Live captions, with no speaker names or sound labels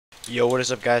Yo, what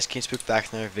is up, guys? King Spook back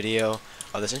in another video.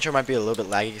 This intro might be a little bit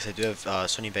laggy because I do have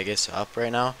Sony Vegas up right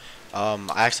now.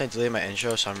 I accidentally deleted my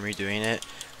intro, so I'm redoing it.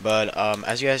 But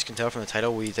as you guys can tell from the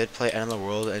title, we did play End of the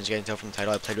World, and as you guys can tell from the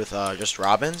title, I played with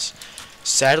JUSTROBINS.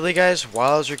 Sadly, guys,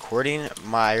 while I was recording,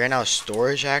 I ran out of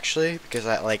storage actually because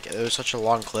it was such a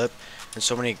long clip and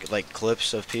so many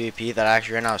clips of PvP that I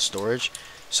actually ran out of storage.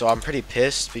 So I'm pretty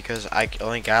pissed because I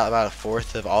only got about a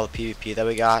fourth of all the PvP that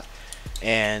we got.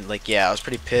 And yeah, I was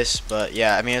pretty pissed, but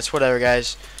yeah, I mean, it's whatever,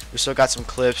 guys. We still got some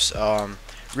clips.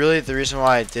 Really the reason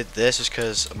why I did this is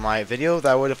because my video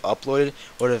that I would have uploaded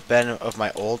would have been of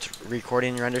my old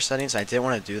recording render settings. I didn't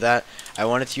want to do that. I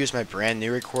wanted to use my brand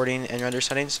new recording and render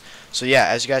settings. So yeah,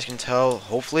 as you guys can tell,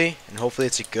 hopefully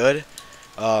it's a good,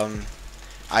 I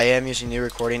am using new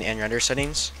recording and render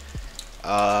settings.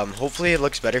 Hopefully it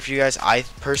looks better for you guys. I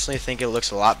personally think it looks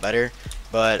a lot better.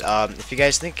 But if you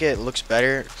guys think it looks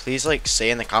better, please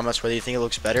say in the comments whether you think it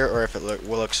looks better or if it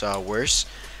looks worse.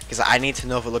 Because I need to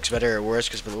know if it looks better or worse.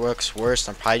 Because if it looks worse,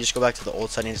 I'll probably just go back to the old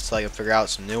settings until I can figure out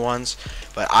some new ones.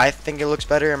 But I think it looks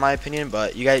better in my opinion.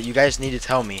 But you guys need to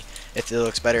tell me if it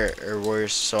looks better or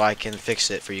worse so I can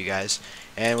fix it for you guys.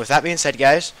 And with that being said,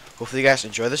 guys, hopefully you guys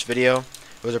enjoy this video.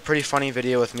 It was a pretty funny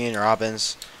video with me and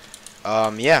Robins.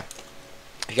 Yeah,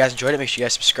 if you guys enjoyed it, make sure you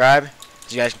guys subscribe.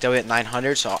 As you guys can tell, we at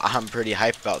 900, so I'm pretty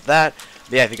hyped about that.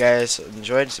 But yeah, if you guys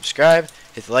enjoyed, subscribe,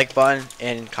 hit the like button,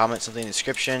 and comment something in the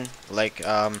description,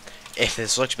 if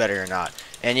this looks better or not.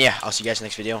 And yeah, I'll see you guys in the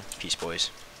next video. Peace,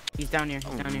 boys. He's down here.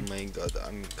 He's down here. Oh my god,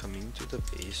 I'm coming to the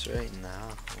base right now.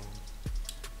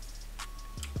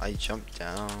 I jumped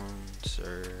down,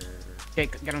 sir. Okay,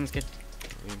 get on this kid.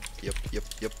 Yep.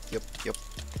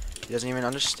 He doesn't even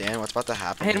understand what's about to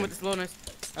happen. I hit him with the slowness.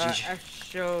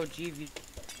 Show GV.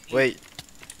 Wait.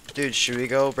 Dude, should we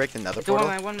go break the nether portal?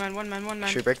 One man.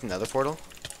 Should we break the nether portal?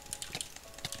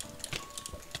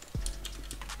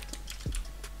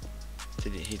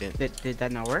 He didn't. Did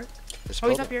that not work? Just oh,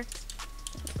 he's up here.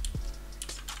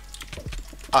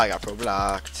 Oh, I got pro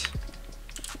blocked.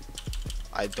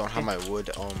 I don't have my wood.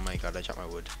 Oh my god, I dropped my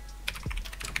wood.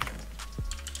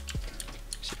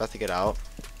 Is he about to get out?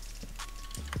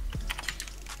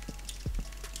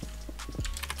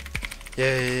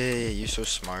 Yay, you're so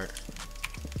smart.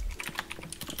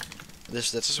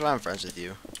 This is why I'm friends with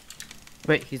you.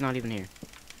 Wait, he's not even here.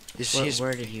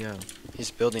 Where did he go?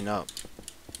 He's building up.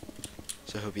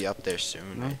 So he'll be up there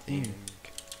soon, I think.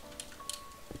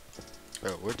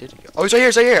 Bro, where did he go? Oh, he's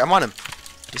right here, I'm on him.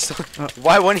 He's still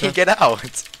why wouldn't he get out?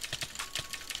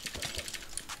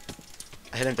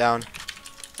 I hit him down.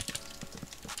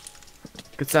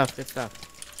 Good stuff.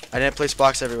 I didn't place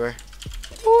blocks everywhere.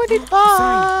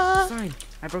 Sign.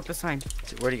 I broke the sign.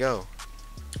 Where'd he go?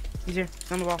 He's here.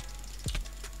 He's on the wall.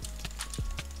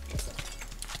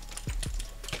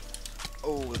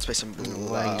 Oh, let's play some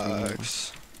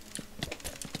blocks.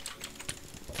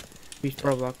 He's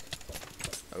pro block.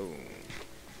 Oh,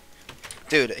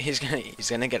 dude, he's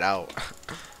gonna get out.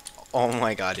 Oh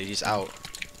my god, dude, he's out.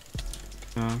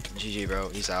 GG, bro,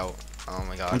 he's out. Oh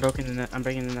my god. I'm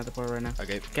breaking the nether portal right now.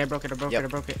 Okay, I broke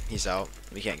it. He's out.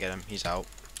 We can't get him. He's out.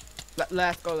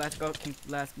 Let's go.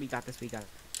 We got this.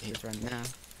 This right now.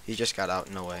 He just got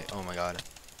out. No way. Oh my god.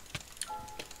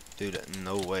 Dude,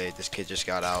 no way. This kid just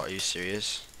got out. Are you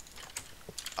serious?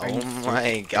 Oh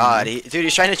my god. Dude,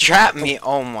 he's trying to trap me.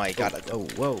 Oh my god. Oh,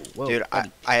 whoa. Dude,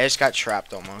 I just got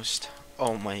trapped almost.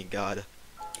 Oh my god.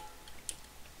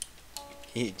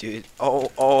 Dude.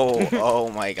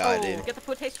 Oh my god, dude. Get the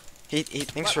potato. He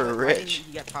thinks we're rich.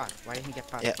 Why didn't he get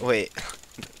pot? Yeah, wait.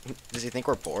 Does he think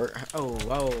we're poor? Oh,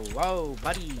 whoa,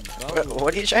 buddy.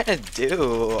 What are you trying to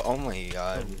do? Oh my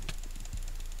god.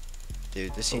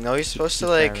 Dude, does he know he's supposed to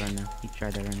He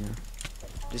tried that right now.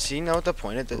 Does he know what the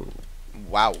point of the...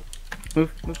 Wow.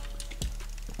 Move.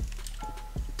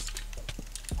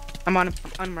 I'm on him.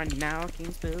 I'm running now.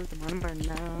 King's Boot. I'm on him right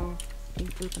now.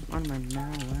 King's Boot. I'm on him right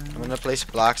now. I'm gonna place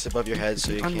blocks above your head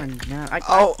so you can... can't... Now.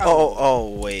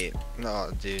 Oh, wait.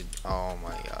 No, dude. Oh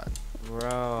my god.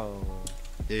 Bro.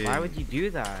 Dude. Why would you do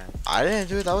that? I didn't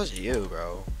do it. That was you,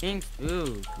 bro. King's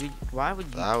Boot. Why would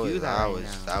you do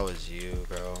that That was you,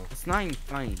 bro. It's not even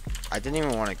funny. I didn't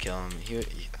even want to kill him.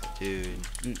 Dude.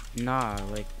 Nah,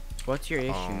 what's your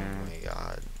issue, man? Oh my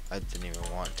god. I didn't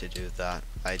even want to do that.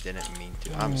 I didn't mean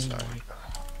to. I'm sorry.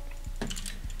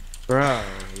 Bro,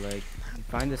 you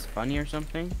find this funny or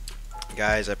something?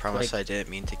 Guys, I promise I didn't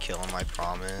mean to kill him. I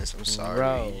promise. I'm sorry.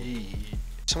 Bro.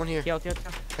 Someone here.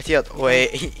 I healed.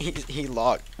 Wait, he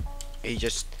locked. He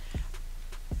just...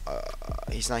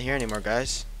 he's not here anymore,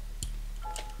 guys.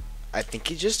 I think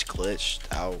he just glitched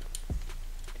out.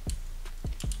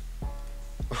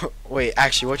 Wait,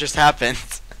 actually, what just happened?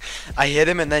 I hit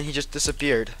him and then he just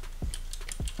disappeared.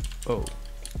 Oh.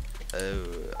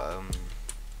 Oh,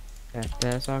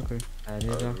 That's awkward. That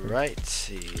is awkward. right.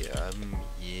 Yeah.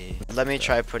 Let me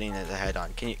try putting the head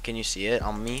on. Can you see it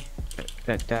on me?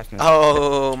 That's not.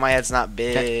 Oh, my head's not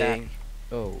big.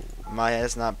 Oh. My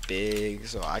head's not big,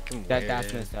 so I can wear That's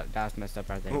it. messed up. That's messed up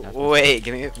right there. That's Wait,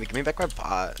 give me back my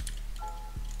pot.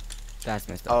 That's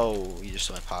messed up. Oh, you just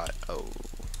stole my pot. Oh.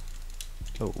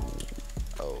 Oh.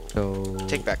 Oh. So.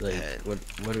 Take back the like, head.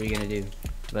 What are we gonna do?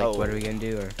 Like, Oh. what are we gonna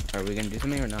do, or are we gonna do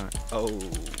something or not? Oh.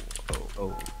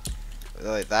 Oh.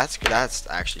 Like, that's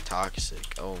actually toxic.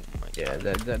 Oh my Yeah.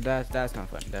 god. That's not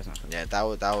fun. That's not fun. Yeah, that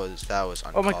was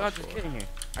uncalled Oh my god, for. there's a kid in here.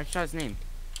 I shot his name.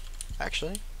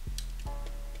 Actually?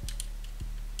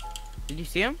 Did you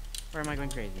see him? Or am I going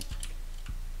crazy?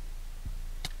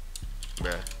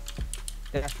 Bruh.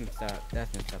 That's messed up.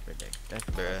 That's messed up right there. That's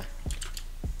messed Bruh. up.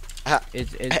 Ah, Is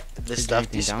the stuff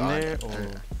anything down there,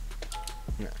 despawned. or?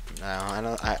 No, I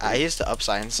don't. I used to up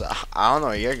sign, so I don't know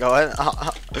where you're going.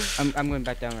 I'm going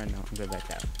back down right now. I'm going back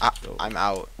down. So, I'm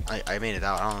out. I made it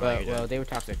out. I don't know. What you're well, doing. they were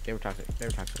toxic. They were toxic. They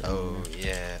were toxic. Oh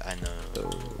yeah, I know.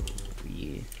 Oh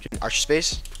yeah. Archer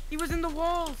space? He was in the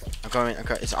walls. I'm coming.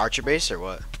 It's Archer base or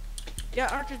what? Yeah,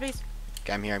 Archer's base.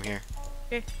 Okay, I'm here.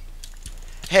 Okay.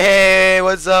 Hey,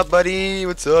 what's up, buddy?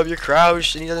 What's up? You're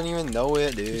crouched and he doesn't even know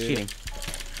it, dude. He's cheating.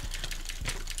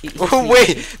 Oh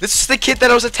wait, this is the kid that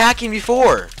I was attacking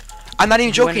before. I'm not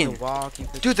even joking.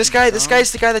 Dude, this guy's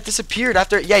the guy that disappeared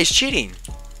after. Yeah, he's cheating.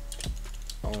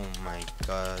 Oh my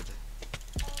god.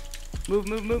 Move.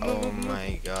 Oh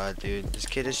my god, dude, this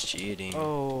kid is cheating.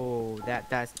 Oh,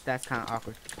 that's kind of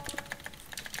awkward.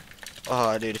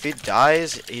 Oh, dude, if he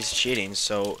dies, he's cheating.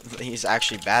 So he's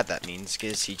actually bad. That means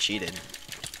because he cheated.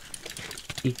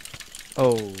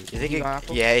 Oh, You think he got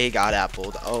appled? Yeah, he got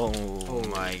appled. Oh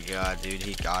my god, dude,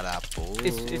 he got appled.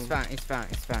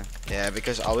 It's fine. Yeah,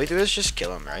 because all we do is just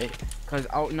kill him, right? Cause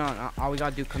all we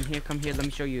gotta do, come here. Let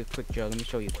me show you a quick drill.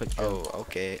 Oh,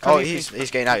 okay. Come Oh, here,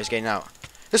 he's getting out.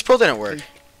 This pull didn't work.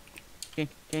 King,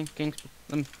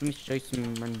 let me show you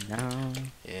some right now.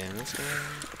 Yeah, let's go.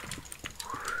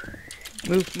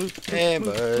 Move. Hey,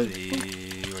 move.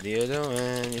 buddy, what are you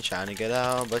doing? You're trying to get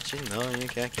out, but you know you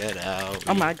can't get out.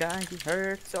 Oh my god, he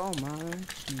hurts so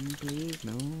much. Please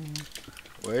no.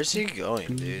 Where's he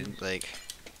going, dude? Like,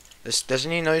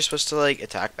 doesn't he know you're supposed to like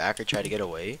attack back or try to get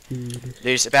away? Dude,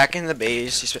 he's back in the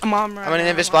base. I'm on right I'm an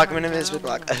now, invis block. I'm an invis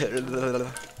block.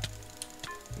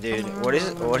 Dude, what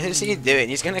is he doing?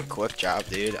 He's gonna quick drop,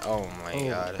 dude. Oh my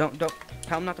god. Don't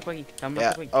tell him not to quickie. Tell him not Yeah.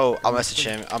 to quickie. Oh, I'll message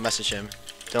him.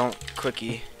 Don't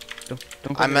quickie. Don't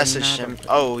I quickie messaged now, him. don't-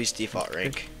 Oh, he's default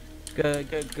rank.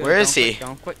 Good. Where is Don't he? quit,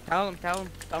 Don't quit. Tell him.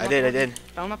 I did.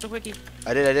 Tell him not to quickie.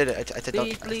 I did. I said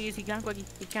don't. Please, he can't quickie.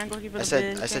 He can't quickie for I the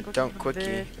said bid. don't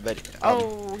quickie. But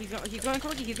Oh, he's going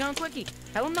quickie.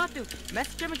 Tell him not to.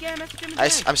 Message him again. I'm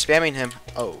spamming him.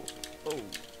 Oh.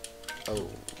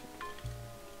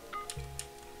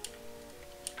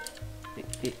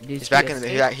 He's back in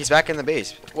the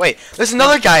base. Wait, there's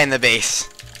another guy in the base.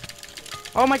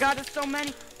 Oh my god, there's so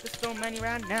many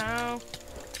right now.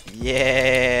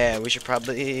 Yeah, we should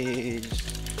probably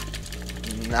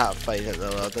not fight the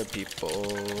other people,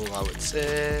 I would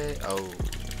say.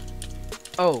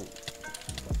 Oh.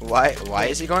 Why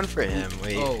is he going for him?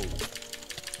 Wait.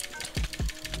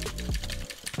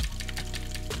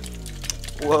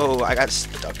 Whoa, I got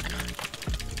stuck.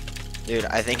 Dude,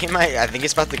 I think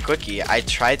it's about the quickie. I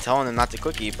tried telling him not to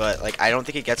quickie, but like I don't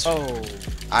think he gets.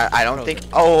 I don't think.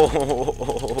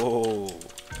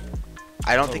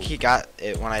 I don't think he got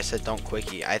it when I said don't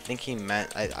quickie. I think he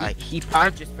meant He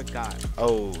probably just forgot.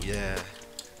 Oh yeah.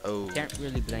 Oh. Can't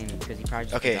really blame him because he probably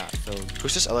just forgot. So.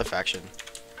 Who's this other faction?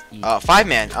 Yeah.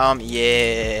 5-man.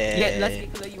 Yeah. Yeah, let's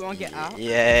you wanna get out?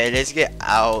 Yeah, let's get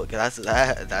out. That's a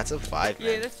 5-man.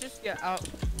 Yeah, let's just get out.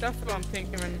 That's what I'm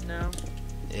thinking right now.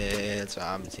 Yeah, that's what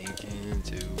I'm thinking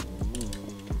too.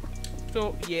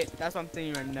 So yeah, that's what I'm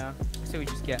thinking right now. So we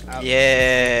just get out.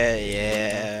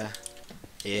 Yeah,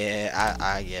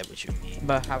 I get what you mean.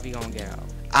 But how we gonna get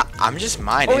out? I'm just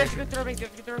mining. Oh, let's go through our base.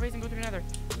 Let's go through our base and go through another.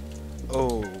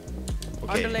 Oh.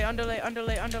 Okay.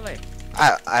 Underlay.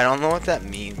 I don't know what that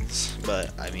means,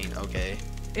 but I mean, okay.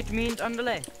 It means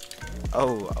underlay.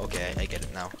 Oh, okay, I get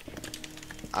it now.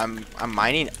 I'm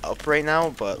mining up right now,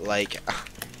 but like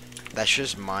that's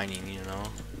just mining, you know.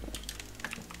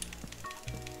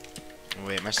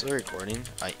 Wait, am I still recording?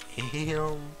 I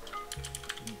am.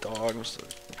 Dog, I'm still.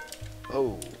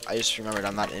 Oh, I just remembered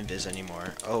I'm not invis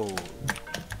anymore. Oh.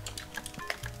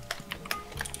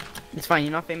 It's fine,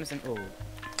 you're not famous in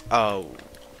Oh.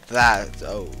 That.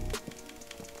 Oh.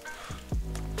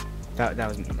 That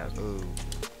was me. Ooh.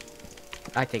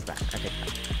 I take back.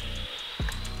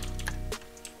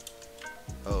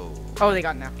 Oh. Oh, they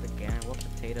got napped again. What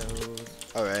potatoes?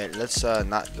 Alright, let's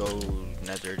not go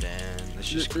nether then. Let's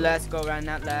just Let's go right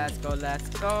now. Let's go.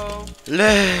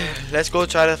 Let's go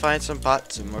try to find some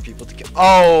pots and more people to kill.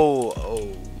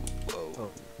 Oh.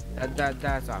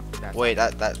 That's awkward. Wait,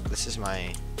 this is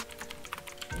my.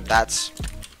 That's.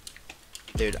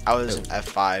 Dude, I was in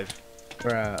F5.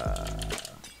 Bruh.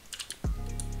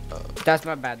 That's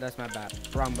my bad.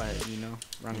 Wrong button, you know.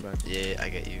 Wrong button. Yeah, I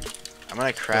get you. I'm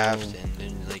gonna craft and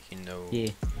then Yeah,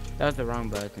 that was the wrong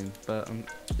button. But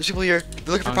there's people here.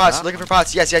 They're looking for pots. They're looking for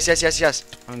pots. Yes.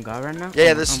 On God right now.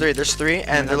 Yeah, there's three. There's three,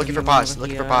 and they're looking for pots.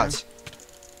 Looking for pots.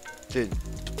 Dude,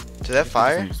 do they have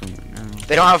fire?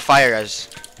 They don't have fire, guys.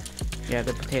 Yeah,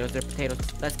 they're potatoes.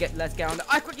 Let's get on the.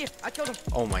 I killed him.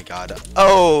 Oh my god.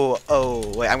 Oh.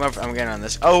 Wait, I'm getting on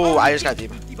this. Oh, I just got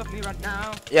deep. Debuff me right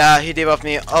now. Yeah, he debuffed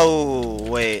me. Oh,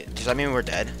 wait. Does that mean we're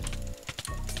dead?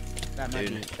 That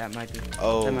might be.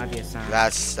 Oh, that might be a sign.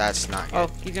 That's not good. Oh,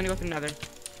 he's gonna go through another.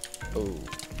 Oh.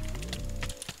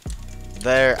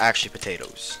 They're actually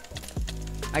potatoes.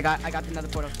 I got another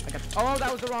photo. Oh, that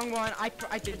was the wrong one. I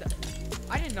did that.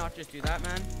 I did not just do that,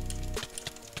 man.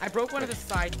 I broke one of the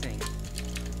side things.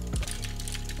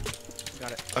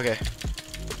 Got it. Okay.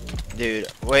 Dude,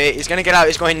 wait, he's gonna get out.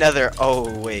 He's going nether. Oh,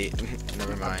 wait.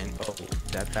 Never mind. Oh,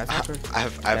 that's awkward. I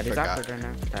That is forgot. awkward right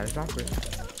now. That is awkward.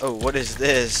 Oh, what is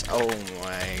this? Oh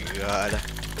my god.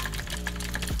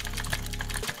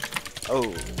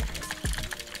 Oh.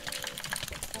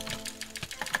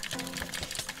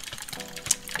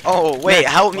 Oh, wait,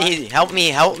 help me. Why was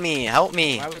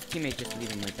teammate just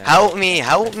leaving like that? Help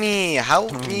me.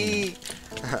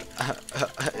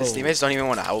 His teammates don't even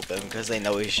want to help him because they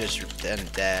know he's just gonna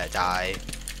die.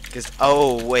 Because,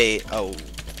 oh, wait, oh.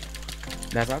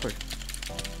 That's awkward.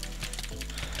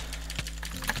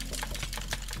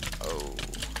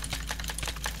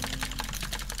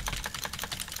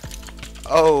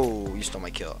 Oh, you stole my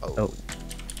kill.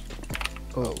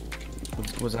 Oh.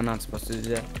 Was I not supposed to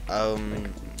do that?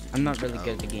 I'm not really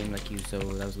good at the game like you, so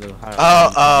that was a little hard.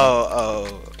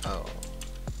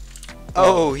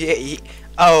 Oh, yeah.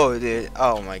 Oh, dude.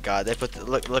 Oh my God. They put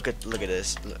look at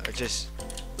this. Just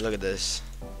look at this.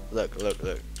 Look.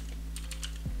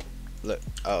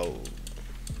 Oh.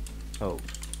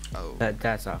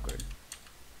 That's awkward.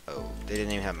 Oh, they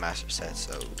didn't even have master sets,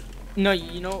 so. No,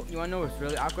 you wanna know what's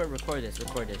really awkward? Record this. You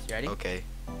ready? Okay.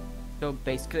 So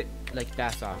basically, like,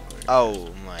 that's awkward. Oh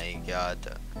my God.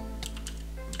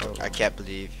 I can't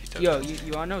believe you Yo,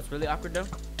 you wanna know what's really awkward though?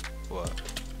 What?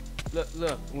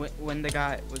 Look, when the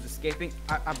guy was escaping,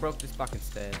 I broke this block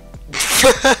instead.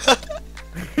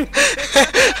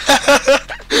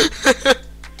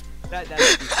 That's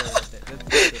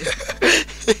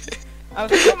I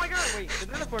was like, oh my God, wait, the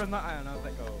teleport is not iron. I was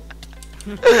like, oh.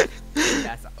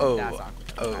 That's awkward.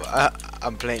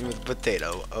 I'm playing with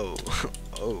potato. Oh.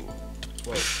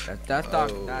 Whoa, that's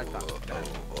awkward.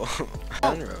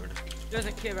 On the road. There's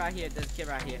a kid right here.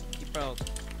 He froze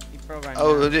right now.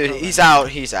 Oh, dude, he's out.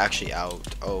 He's actually out.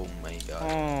 Oh my God.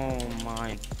 Oh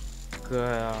my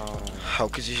God. How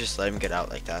could you just let him get out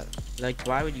like that? Like,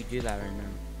 why would you do that right now?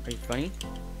 Are you funny?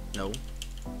 No.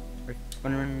 Are you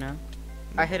funny right now?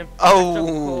 I hit him. Oh. That's so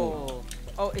cold.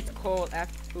 Oh, it's cold.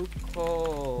 That's too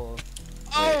cold.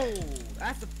 Oh,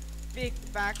 that's a big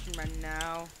faction right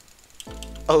now.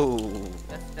 Oh.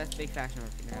 That's big faction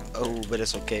right now. Oh, but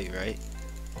it's okay, right?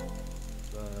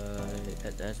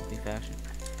 But that's big faction.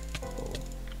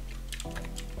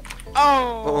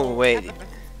 Oh. Oh, wait.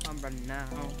 Right now.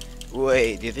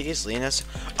 Wait, do you think he's leading us?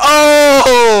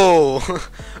 Oh!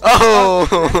 Oh!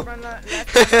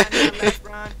 Let's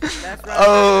run.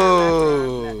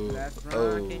 Oh!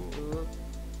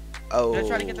 Oh! Should I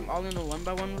try to get them all in a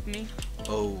 1x1 with me?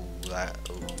 Oh,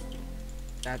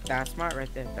 That's smart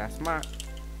right there. That's smart.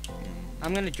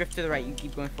 I'm gonna drift to the right. You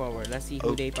keep going forward. Let's see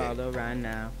who they follow right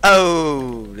now.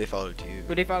 Oh, they followed you.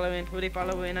 Who they following?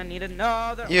 I need to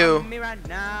know. They're you. on me right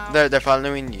now. They're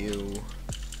following you.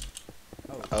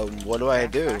 What do I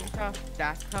do?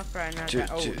 That's tough right now. They're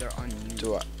on you.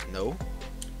 Do I? No.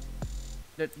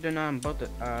 They're not on both of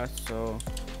us, so.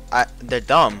 They're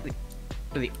dumb.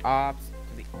 To the ops,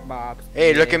 to the bobs.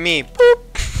 Hey, look at me. Boop.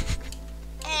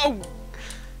 Oh.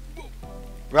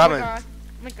 Robin. Oh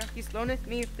my God, he's slowing at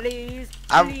me, please.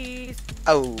 Oh. Wait,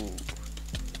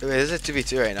 this is a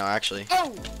 2v2 right now, actually.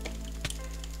 Oh.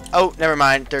 Oh, never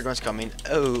mind. Third one's coming.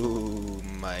 Oh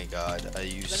my God, are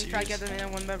you serious? Let me try to get them in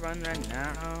a 1x1 right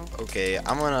now. Okay,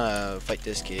 I'm gonna fight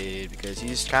this kid because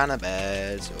he's kind of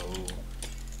bad. So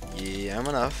yeah, I'm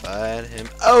gonna fight him.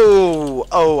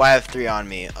 Oh, I have 3 on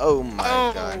me. Oh my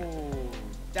God.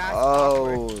 That's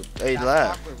Oh, awkward. they That's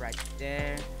left. awkward right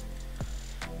there.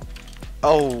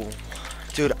 Oh,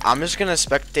 dude, I'm just gonna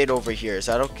spectate over here. Is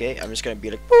that okay? I'm just gonna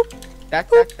be like, boop. That's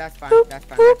fine. That's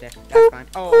fine right there. That's fine.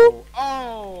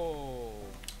 Oh,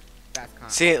 that's calm.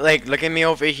 See, like, look at me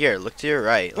over here. Look to your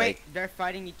right. Wait, Like, they're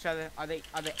fighting each other. Are they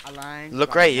aligned?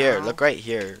 look right here. Look right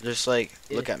here. Just like,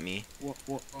 look at me.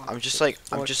 I'm just like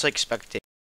spectating.